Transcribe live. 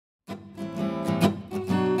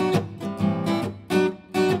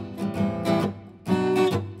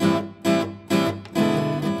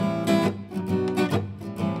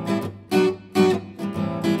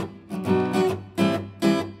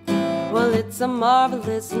a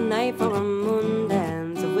marvelous night for a moon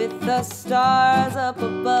dance, with the stars up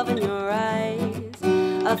above in your eyes.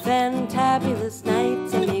 A fantabulous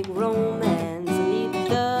night to make romance beneath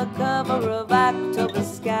the cover of October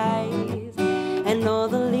skies. And all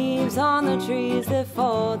the leaves on the trees, they're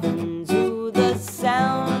falling to the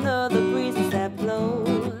sound of the breezes that blow.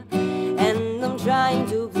 And I'm trying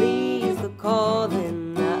to please the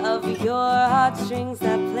calling of your heartstrings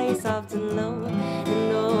that play soft and low.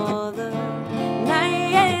 And all the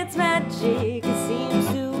night's magic, it seems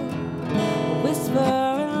to whisper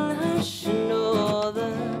and hush. And all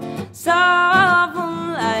the soft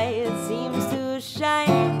moonlight seems to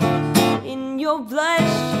shine in your blush.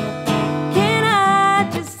 Can I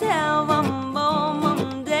just have one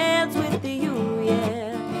more dance with you,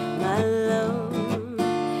 yeah, my love?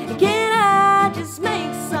 Can I just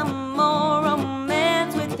make some more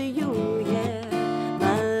romance with you, yeah,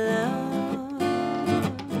 my love?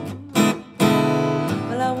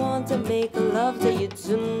 Well, I want to make love to you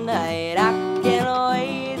tonight. I can't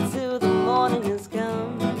wait till the morning has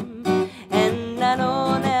come. And I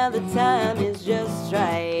know now the time is just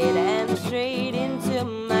right, and straight into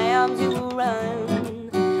my arms you will run.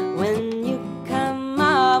 When you come,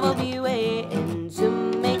 I will be waiting to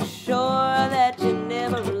make sure that you're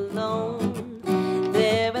never alone.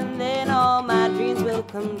 There and then all my dreams will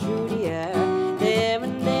come true, dear. There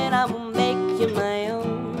and then I will make you my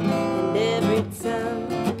own. And every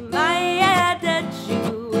time I touch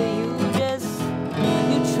you,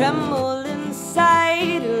 you tremble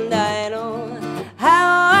inside. And I know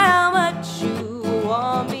how much you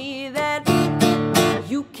want me, that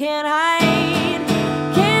you can't hide.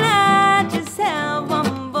 Can I just have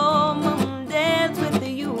one more dance with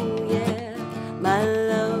you, yeah, my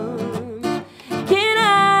love? Can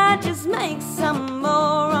I just make some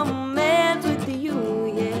more romance with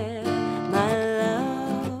you, yeah, my love?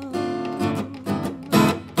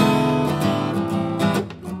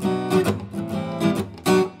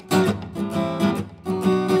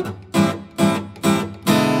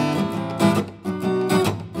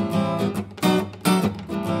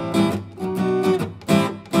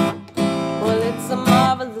 Well, it's a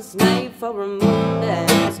marvelous night for a moon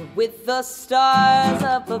dance, with the stars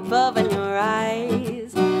up above in your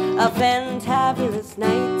eyes. A fantabulous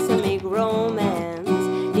night to make romance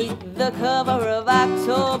neath the cover of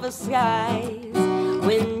October skies.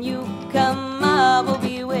 When you come, I will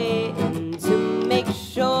be waiting to make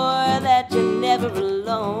sure that you're never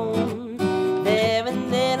alone. There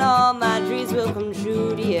and then all my dreams will come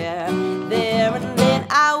true, dear. There and then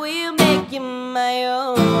I will make you my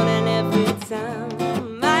own. And every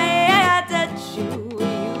time I touch you,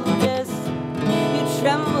 you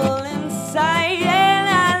tremble inside. And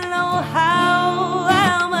I know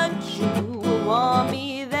how much you want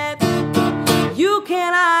me, that you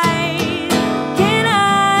can't hide. Can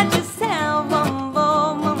I just have one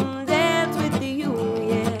more dance with you,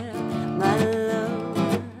 yeah, my love?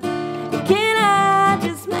 Can I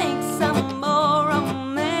just make some more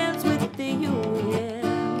romance with you, yeah,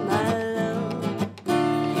 my love?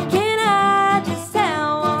 Can I just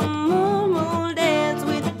have one more dance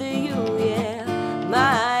with you, yeah,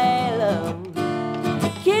 my love?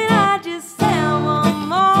 Can I just have one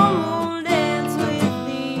more dance with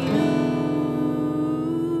you,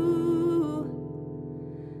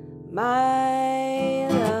 my